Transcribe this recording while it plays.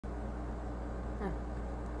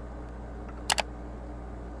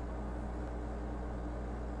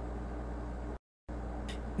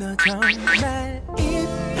너 정말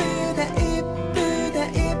이쁘다 이쁘다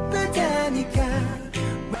이쁘다니까.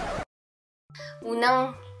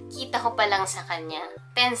 Unang kita ko pa lang sa kanya,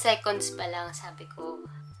 10 seconds pa lang sabi ko,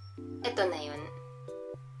 eto na yun.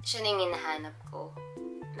 Siya na yung hinahanap ko.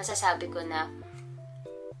 Masasabi ko na,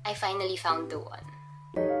 I finally found the one.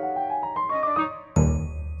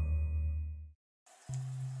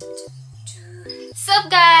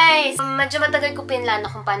 Sup guys! Medyo matagal ko pinlano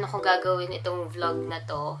kung paano ko gagawin itong vlog na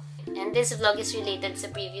to. And this vlog is related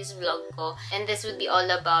sa previous vlog ko. And this would be all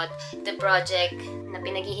about the project na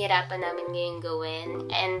pinaghihirapan namin ngayon gawin.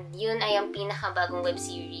 And yun ay ang pinakabagong web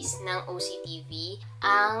series ng OCTV,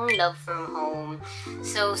 ang Love From Home.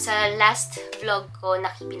 So, sa last vlog ko,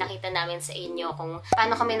 pinakita namin sa inyo kung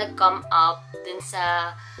paano kami nag-come up dun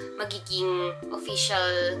sa magiging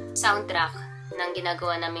official soundtrack ng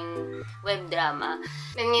ginagawa naming web drama.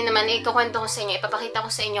 And ngayon naman, ikukwento ko sa inyo, ipapakita ko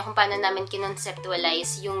sa inyo kung paano namin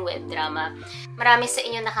kinonceptualize yung web drama. Marami sa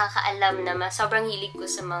inyo nakakaalam na sobrang hilig ko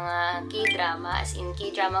sa mga K-drama, as in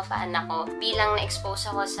K-drama fan ako. Bilang na-expose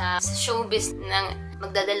ako sa showbiz ng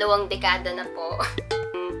magdadalawang dekada na po.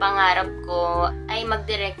 Pangarap ko ay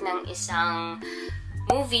mag-direct ng isang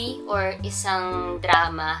movie or isang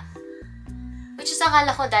drama. Which is,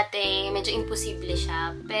 akala ko dati medyo imposible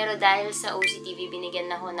siya. Pero dahil sa OCTV, binigyan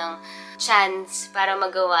ako ng chance para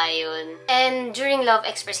magawa yun. And during Love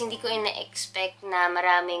Express, hindi ko ina-expect na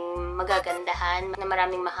maraming magagandahan, na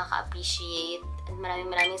maraming makaka-appreciate. At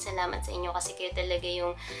maraming salamat sa inyo kasi kayo talaga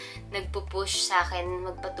yung nagpupush sa akin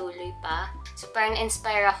magpatuloy pa. So parang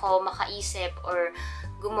inspire ako makaisip or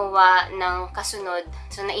gumawa ng kasunod.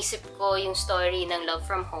 So naisip ko yung story ng Love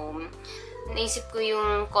From Home. Naisip ko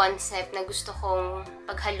yung concept na gusto kong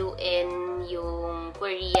paghaluin yung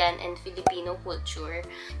Korean and Filipino culture.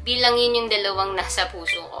 Bilang yun yung dalawang nasa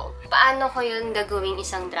puso ko. Paano ko yun gagawin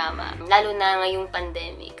isang drama? Lalo na ngayong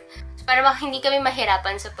pandemic. So, para hindi kami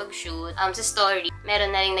mahirapan sa pag-shoot, sa story,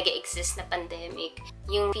 meron na rin nag-exist na pandemic.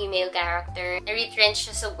 Yung female character, na-retrench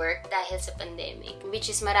siya sa work dahil sa pandemic. Which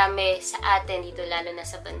is marami sa atin dito, lalo na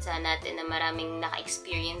sa bansa natin, na maraming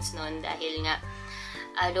naka-experience nun dahil nga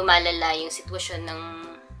lumalala yung sitwasyon ng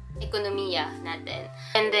ekonomiya natin.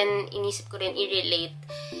 And then, inisip ko rin i-relate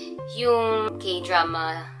yung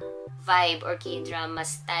K-drama vibe or K-drama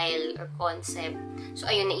style or concept.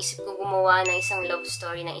 So, ayun, naisip ko gumawa ng isang love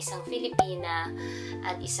story ng isang Filipina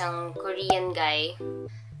at isang Korean guy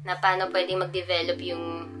na paano pwedeng mag-develop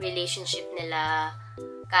yung relationship nila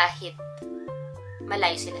kahit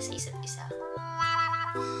malayo sila sa isa't isa.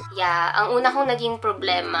 Yeah, ang una kong naging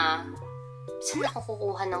problema, saan ako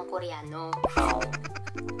kukuha ng Koreano?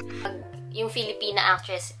 Yung Filipina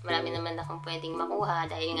actress, marami naman akong pwedeng makuha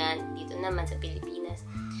dahil nga dito naman sa Pilipinas.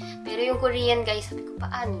 Pero yung Korean guys, sabi ko,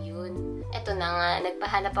 paano yun? Eto na nga,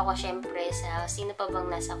 nagpahanap ako syempre sa sino pa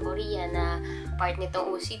bang nasa Korea na part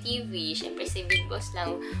nitong OCTV. Syempre si Big Boss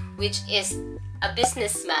lang, which is a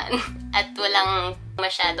businessman at walang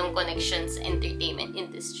masyadong connection sa entertainment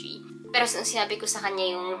industry. Pero sinabi ko sa kanya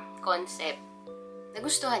yung concept,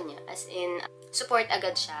 nagustuhan niya. As in, support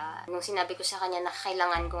agad siya. Nung sinabi ko sa kanya na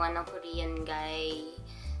kailangan ko nga ng Korean guy,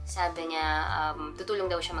 sabi niya, tutulong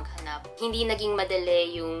daw siya maghanap. Hindi naging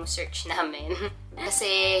madali yung search namin. Kasi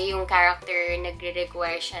yung character,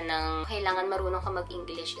 nagre-require siya ng kailangan marunong ka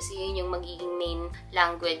mag-English kasi yun yung magiging main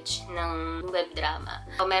language ng web drama.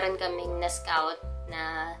 So, meron kaming na-scout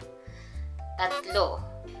na 3.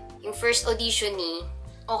 Yung first audition ni,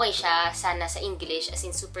 okay siya sana sa English, as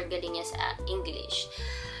in super galing niya sa English.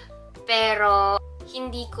 Pero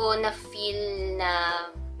hindi ko na-feel na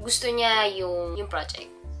gusto niya yung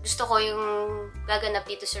project. Gusto ko yung gaganap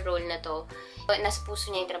dito sa role na to. Nasa puso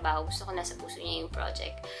niya yung trabaho. Gusto ko nasa puso niya yung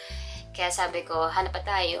project. Kaya sabi ko, hanap pa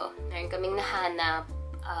tayo. Meron kaming nahanap.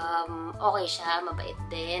 Okay siya, mabait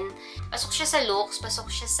din. Pasok siya sa looks, pasok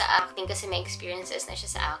siya sa acting kasi may experiences na siya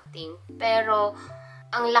sa acting. Pero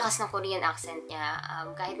ang lakas ng Korean accent niya,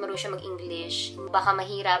 kahit marunong siya mag-English, baka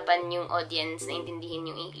mahirapan yung audience na intindihin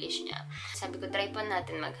yung English niya. Sabi ko, try pa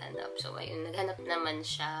natin maghanap. So, ayun, naghanap naman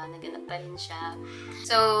siya, naghanap pa rin siya.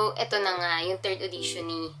 So, eto na nga, yung 3rd audition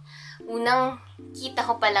ni, unang kita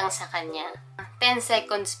ko pa lang sa kanya, 10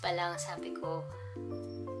 seconds pa lang, sabi ko,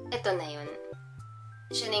 eto na yun.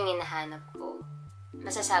 Siya na yung hinahanap ko.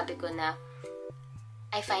 Masasabi ko na,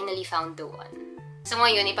 I finally found the one. So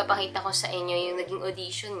ngayon, ipapakita ko sa inyo yung naging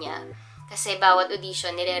audition niya. Kasi bawat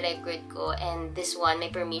audition, nire-record ko. And this one,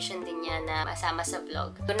 may permission din niya na masama sa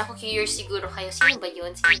vlog. Doon ako curious siguro kayo, sino ba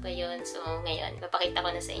yun? Sino ba yun? So ngayon, ipapakita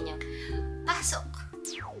ko na sa inyo. Pasok!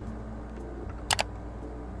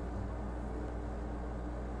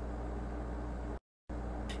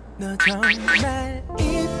 너 정말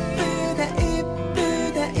이쁘다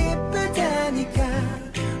이쁘다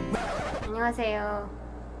안녕하세요.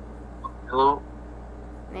 Hello.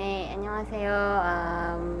 네,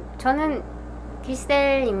 안녕하세요. 저는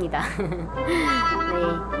크리스텔입니다.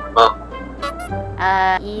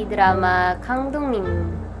 네. 이 드라마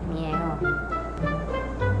강동님이에요.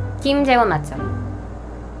 김재원 맞죠?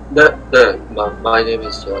 네. My name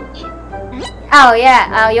is Yohan Kim.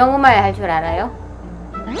 영어말 할 줄 알아요?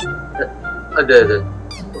 네.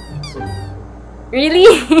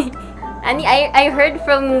 Really? 아니, I heard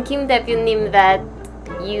from Kim 대표님 that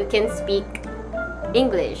you can speak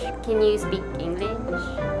English. Can you speak English?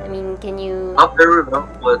 I mean, can you... Not very well,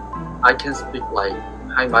 but I can speak like,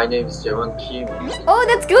 hi, my name is Jaewon Kim. Oh,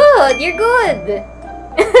 that's good! You're good!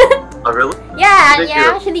 Oh, really? Yeah, Thank you're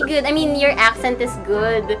you. actually good. I mean, your accent is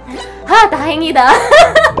good. 다행이다.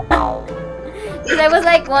 Because I was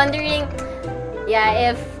like wondering,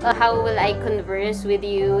 if how will I converse with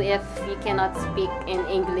you if you cannot speak in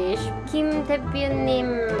English? 김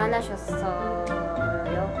대표님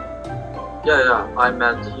만나셨어요? Yeah, I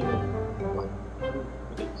met him like 2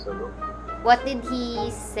 weeks ago. What did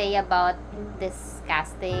he say about this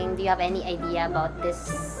casting? Do you have any idea about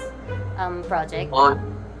this project?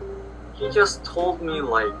 He just told me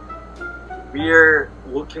like, we're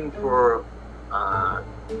looking for a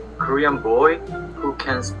Korean boy who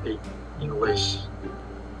can speak English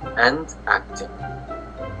and acting.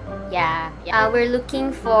 Yeah. We're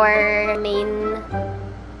looking for main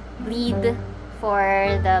lead for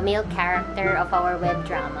the male character of our web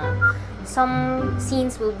drama. Some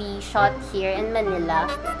scenes will be shot here in Manila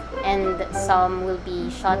and some will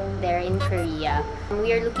be shot there in Korea.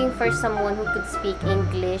 We are looking for someone who could speak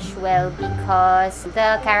English well because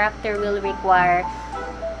the character will require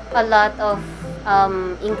a lot of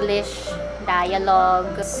English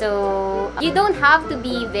dialogue. So you don't have to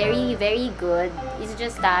be very, very good. It's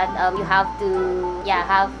just that you have to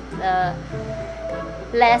have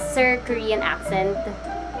lesser Korean accent,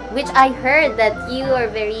 which I heard that you are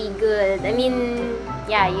very good. I mean,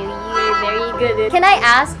 you're very good. Can I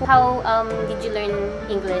ask how did you learn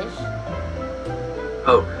English?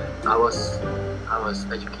 Oh, I was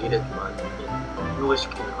educated in English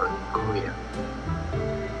kindergarten in Korea.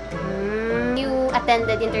 You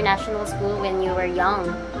attended international school when you were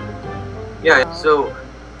young. Yeah, so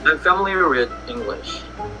I'm familiar with English.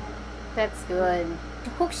 That's good.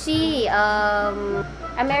 혹시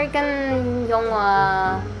American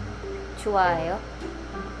영화 좋아해요?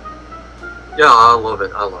 Yeah, I love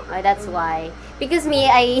it. That's why. Because me,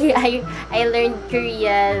 I learned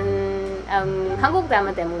Korean 한국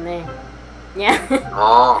드라마 때문에. Yeah.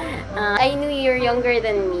 I knew you're younger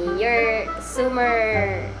than me. You're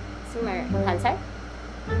summer 한 살?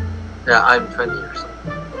 Yeah, I'm 20 years old.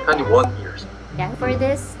 21 years old. Yeah, for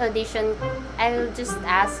this audition, I'll just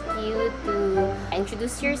ask you to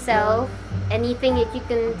introduce yourself, anything that you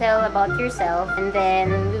can tell about yourself, and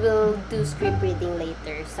then we will do script reading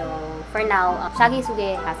later. So, for now,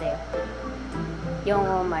 자기소개 하세요.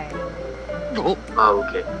 영어말.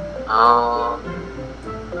 Okay.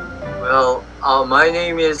 My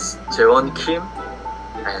name is Jaewon Kim,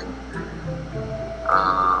 and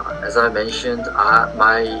as I mentioned,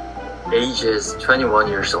 my age is 21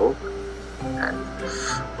 years old. And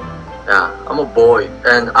yeah, I'm a boy,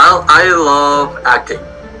 and I love acting.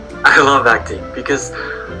 I love acting because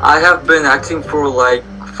I have been acting for like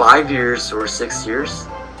 5 years or 6 years.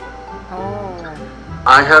 Oh.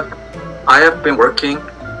 I have been working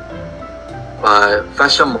by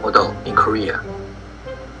fashion model in Korea.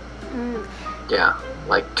 Yeah,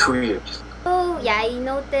 like 2 years. Oh yeah, I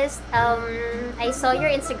noticed. I saw your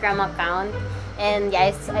Instagram account. And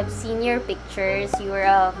yes, I've seen your pictures. You were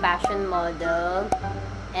a fashion model.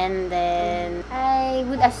 And then I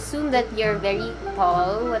would assume that you're very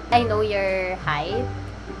tall. What I know your height.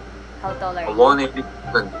 How tall are you?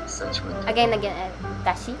 187 centimeters. Again,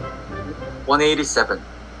 dashi? 187.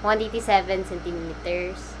 187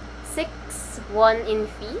 centimeters. 6'1" in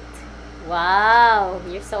feet. Wow,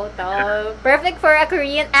 you're so tall. Perfect for a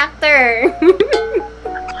Korean actor.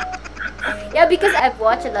 Yeah, because I've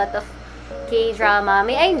watched a lot of K-drama.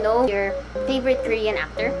 May I know your favorite Korean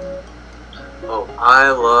actor? Oh,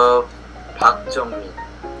 I love Park Jung-min,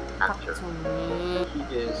 actor. Park Jung-min. He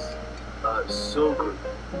is so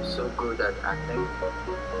good at acting.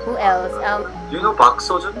 Who else? Do you know Park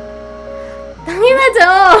Seo-joon? 당연하죠.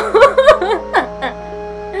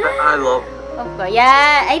 I love him. Of course.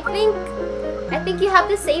 Yeah, I think you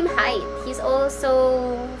have the same height. He's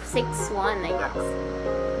also 6'1", I guess.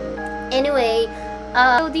 Anyway,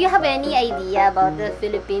 so do you have any idea about the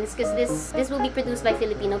Philippines? Because this will be produced by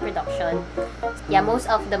Filipino production. Yeah, most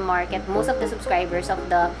of the subscribers of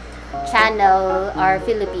the channel are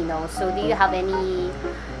Filipino. So do you have any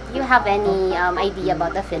Do you have any idea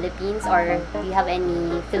about the Philippines, or do you have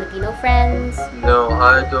any Filipino friends? No,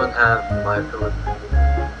 I don't have my Filipino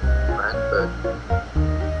friend, but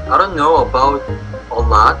I don't know about a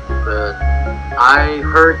lot, but I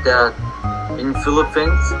heard that in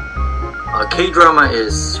Philippines, K-drama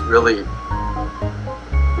is really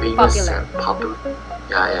famous Popular. and popular.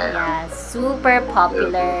 Yeah. Yeah, super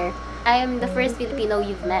popular. I am the first Filipino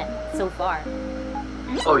you've met so far.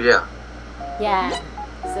 Oh yeah. Yeah.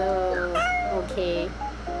 So, okay.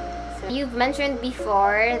 So, you've mentioned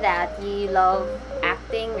before that you love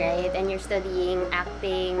acting, right? And you're studying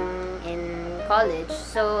acting in college.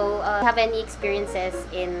 So, have any experiences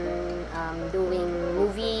in doing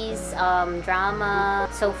movies, drama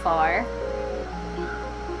so far?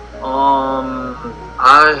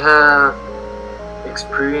 I have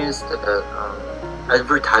experienced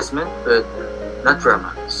advertisement, but not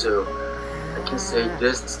drama. So I can say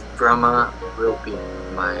this drama will be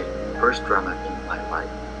my first drama in my life.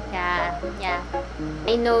 Yeah.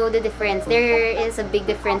 I know the difference. There is a big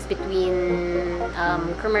difference between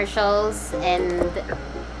commercials and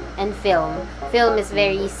film. Film is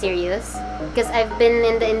very serious because I've been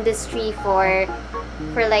in the industry for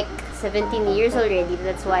like 17 years already.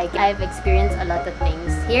 That's why I've experienced a lot of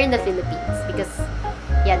things here in the Philippines. Because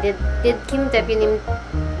did Kim Tepunim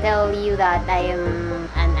tell you that I am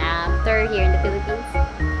an actor here in the Philippines?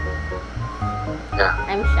 Yeah.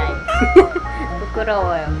 I'm shy.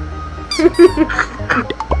 부끄러워요.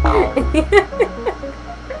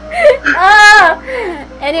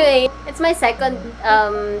 Anyway, it's my second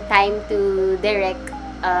time to direct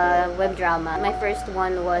web drama. My first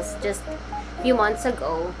one was just a few months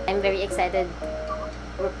ago. I'm very excited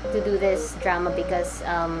to do this drama because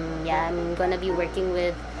I'm gonna be working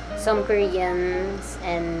with some Koreans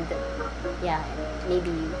and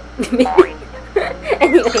maybe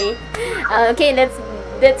anyway, okay,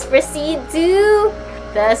 let's proceed to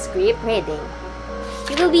the script reading.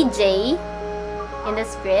 It will be Jay in the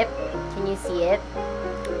script. Can you see it?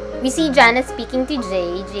 We see Jana speaking to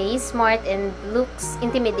Jay. Jay is smart and looks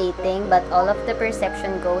intimidating, but all of the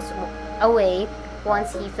perception goes away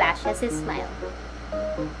once he flashes his smile.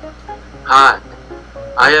 Hi,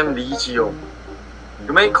 I am Lee Ji-young.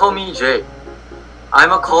 You may call me Jay.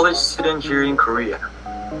 I'm a college student here in Korea.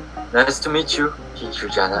 Nice to meet you, teacher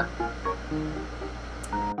Jana.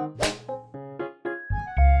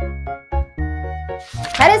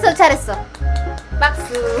 잘했어.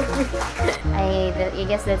 박수. I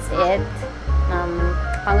guess that's it.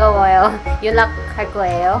 반가워요. 연락할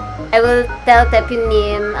거예요. I will tell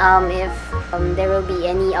Tepunim if there will be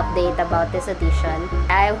any update about this audition.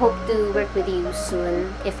 I hope to work with you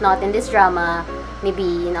soon. If not in this drama,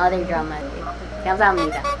 maybe in other drama.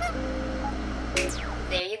 감사합니다.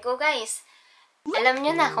 There you go, guys. Alam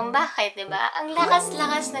nyo na kung bakit, diba? Ang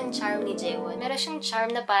lakas-lakas ng charm ni Jaewon. Meron siyang charm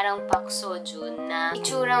na parang Pak Seo-joon na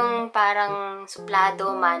itsurang parang suplado,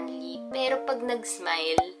 manly. Pero pag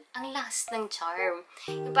nag-smile, ang lakas ng charm.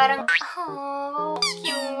 Yung parang, oh,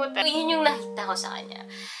 cute. Yun yung nakita ko sa kanya.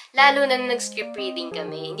 Lalo na nag-script reading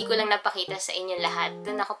kami, hindi ko lang napakita sa inyo lahat.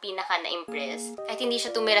 Doon ako pinaka na-impress. Kahit hindi siya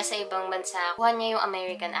tumira sa ibang bansa, kuha niya yung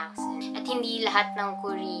American accent. At hindi lahat ng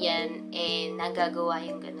Korean nagagawa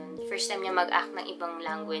yung ganun. First time niya mag-act ng ibang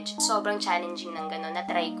language. Sobrang challenging ng gano'n.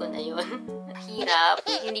 Na-try ko na yun. Hirap.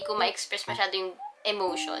 Hindi ko ma-express masyado yung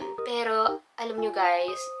emotion. Pero, alam nyo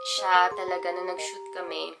guys, siya talaga nung nag-shoot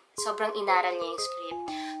kami, sobrang inaral niya yung script.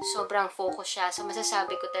 Sobrang focus siya. So,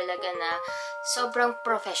 masasabi ko talaga na sobrang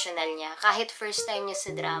professional niya. Kahit first time niya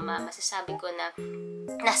sa drama, masasabi ko na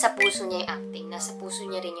nasa puso niya yung acting. Nasa puso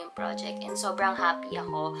niya rin yung project. And sobrang happy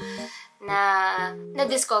ako na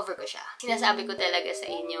na-discover ko siya. Sinasabi ko talaga sa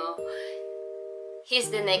inyo,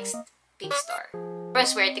 he's the next big star. Pero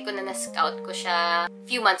swerte ko na na-scout ko siya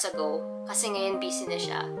few months ago kasi ngayon busy na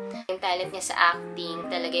siya. Yung talent niya sa acting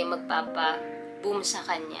talaga yung magpapa-boom sa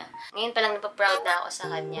kanya. Ngayon palang napaproud na ako sa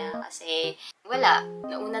kanya kasi wala,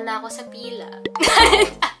 nauna na ako sa pila.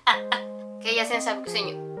 Kaya sinasabi ko sa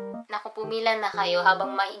inyo, naku, pumila na kayo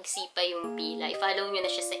habang maigsi pa yung pila. I-follow nyo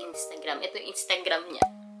na siya sa Instagram. Ito yung Instagram niya.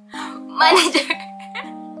 Manager!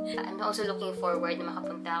 I'm also looking forward na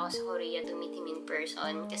makapunta ako sa Korea to meet him in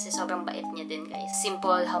person kasi sobrang bait niya din, guys.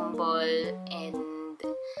 Simple, humble, and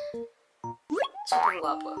sobrang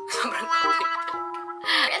gwapo. Sobrang gwapo.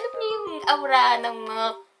 Alam niyo yung aura ng mga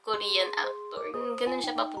Korean actor. Ganun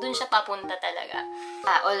siya, dun siya papunta talaga.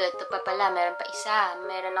 Ito pa pala, meron pa isa.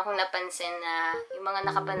 Meron akong napansin na yung mga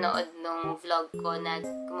nakapanood nung vlog ko na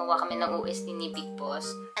gumawa kami ng OST ni Big Boss,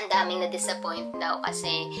 ang daming na-disappoint daw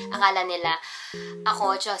kasi akala nila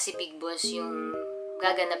ako at si Big Boss yung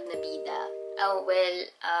gaganap na bida.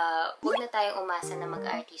 Huwag na tayong umasa na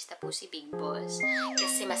mag-artista po si Big Boss.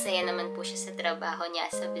 Kasi masaya naman po siya sa trabaho niya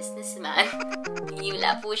as a businessman.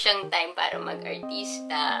 Wala po siyang time para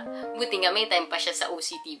mag-artista. Buti nga may time pa siya sa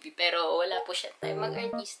OCTV, pero wala po siya time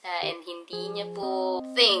mag-artista and hindi niya po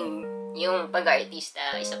thing yung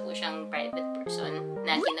pag-artista. Isa po siyang private person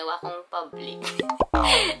na ginawa kong public.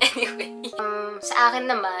 Anyway, sa akin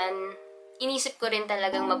naman, inisip ko rin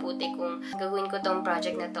talagang mabuti kung gagawin ko tong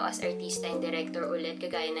project na to as artista and director ulit,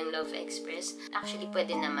 kagaya ng Love Express. Actually,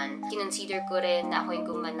 pwede naman. Kinonsider ko rin na ako yung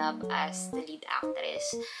gumanap as the lead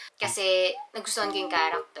actress. Kasi nagustuhan ko yung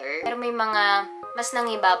character. Pero may mga mas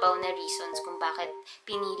nangibabaw na reasons kung bakit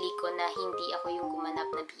pinili ko na hindi ako yung gumanap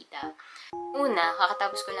na bida. Una,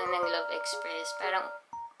 kakatapos ko lang ng Love Express. Parang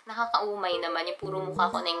nakakaumay naman. Yung puro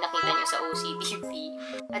mukha ko na yung nakita nyo sa OCTV.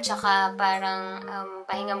 At saka parang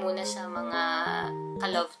pahinga muna sa mga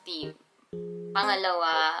ka-love team.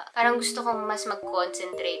 Pangalawa, parang gusto kong mas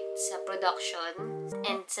mag-concentrate sa production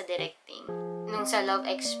and sa directing. Nung sa Love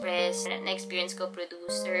Express, na-experience ko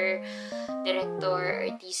producer, director,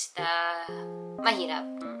 artista, mahirap.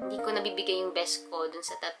 Hindi ko nabibigay yung best ko dun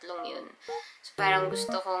sa tatlong yun. So parang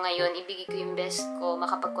gusto ko ngayon, ibigay ko yung best ko,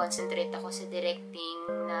 makapag-concentrate ako sa directing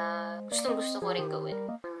na gustong-gusto ko rin gawin.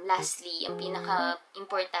 Lastly, ang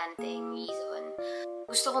pinaka-importanteng reason,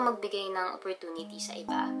 gusto ko magbigay ng opportunity sa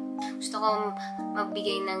iba. Gusto ko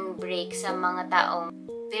magbigay ng break sa mga taong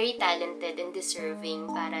very talented and deserving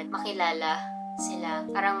para makilala sila.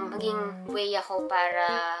 Parang maging way ako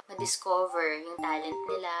para ma-discover yung talent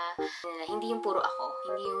nila. Hindi yung puro ako.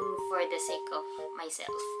 Hindi yung for the sake of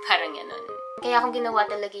myself. Parang ganun. Kaya akong ginawa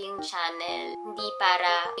talaga yung channel. Hindi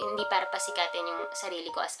para pasikatin yung sarili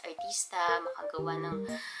ko as artista, makagawa ng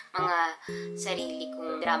mga sarili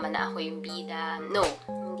kong drama na ako yung bida. No,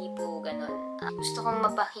 hindi po ganun. Gusto kong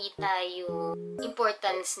mapakita yung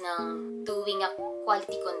importance ng doing a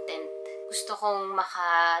quality content. Gusto kong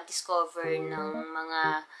maka-discover ng mga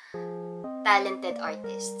talented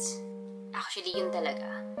artists. Actually, yun talaga.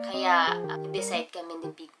 Kaya, decide kami ni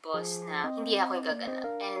Big Boss na hindi ako yung gaganap.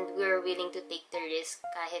 And we're willing to take the risk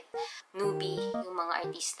kahit newbie yung mga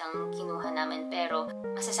artistang kinuha namin. Pero,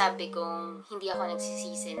 masasabi kong hindi ako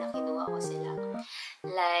nagsisisi na kinuha ko sila.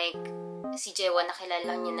 Like, si Jaewon,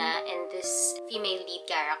 nakilala niyo na, and this female lead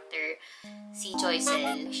character, si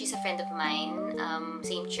Joyselle. She's a friend of mine.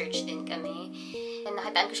 Same church din kami. And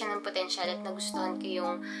nakitaan ko siya ng potential at nagustuhan ko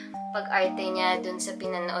yung pag-arte niya dun sa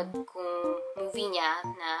pinanood kong movie niya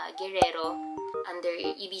na Guerrero under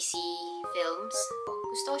EBC Films.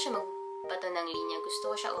 Gusto ko siya magbato ng linya.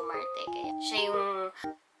 Gusto ko siya umarte. Kaya siya yung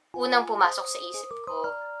unang pumasok sa isip ko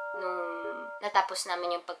nung natapos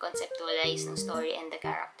namin yung pag-conceptualize ng story and the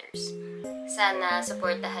characters. Sana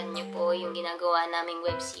supportahan niyo po yung ginagawa naming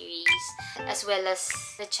web series as well as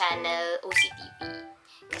the channel OCTV.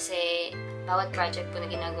 Kasi bawat project po na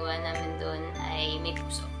ginagawa namin doon ay may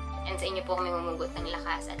puso. And sa inyo po kami humugot ng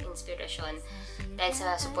lakas at inspirasyon dahil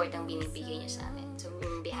sa support ang binibigay niyo sa amin. So,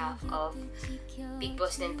 on behalf of Big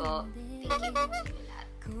Boss din po, thank you po sa inyo lahat.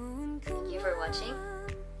 Thank you for watching.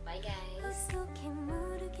 Bye guys!